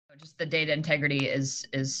just the data integrity is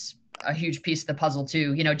a huge piece of the puzzle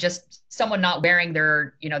too. Just someone not wearing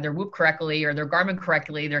their Whoop correctly or their Garmin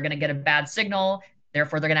correctly, they're going to get a bad signal.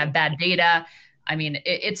 Therefore, they're going to have bad data. I mean,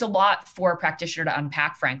 it's a lot for a practitioner to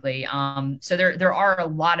unpack, frankly. So there are a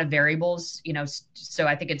lot of variables, so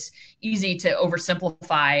I think it's easy to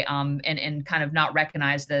oversimplify and kind of not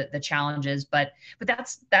recognize the challenges, but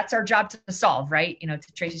that's our job to solve, right?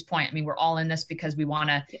 To Tracy's point, I mean, we're all in this because we want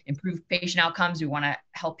to improve patient outcomes. We want to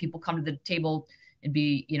help people come to the table and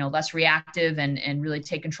be, less reactive and really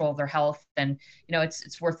take control of their health. And,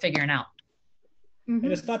 it's worth figuring out. And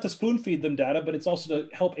it's not to spoon feed them data, but it's also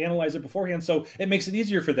to help analyze it beforehand. So it makes it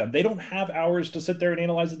easier for them. They don't have hours to sit there and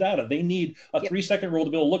analyze the data. They need a 3-second rule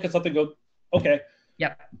to be able to look at something and go, okay.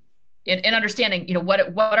 Yep. And understanding, what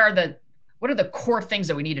are the core things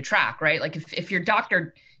that we need to track, right? Like if your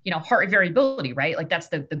doctor, heart rate variability, right? Like that's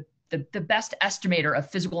the best estimator of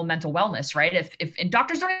physical and mental wellness, right? And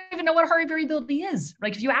doctors don't even know what heart rate variability is.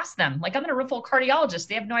 Like if you ask them, like I'm in a referral cardiologist,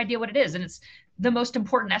 they have no idea what it is. And it's the most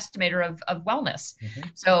important estimator of wellness. Mm-hmm.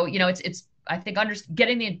 So, it's I think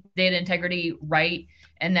getting the data integrity right.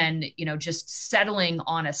 And then, just settling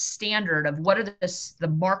on a standard of what are the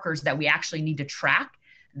markers that we actually need to track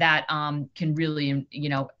that can really,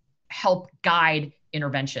 help guide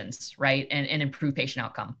interventions, right? And improve patient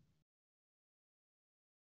outcome.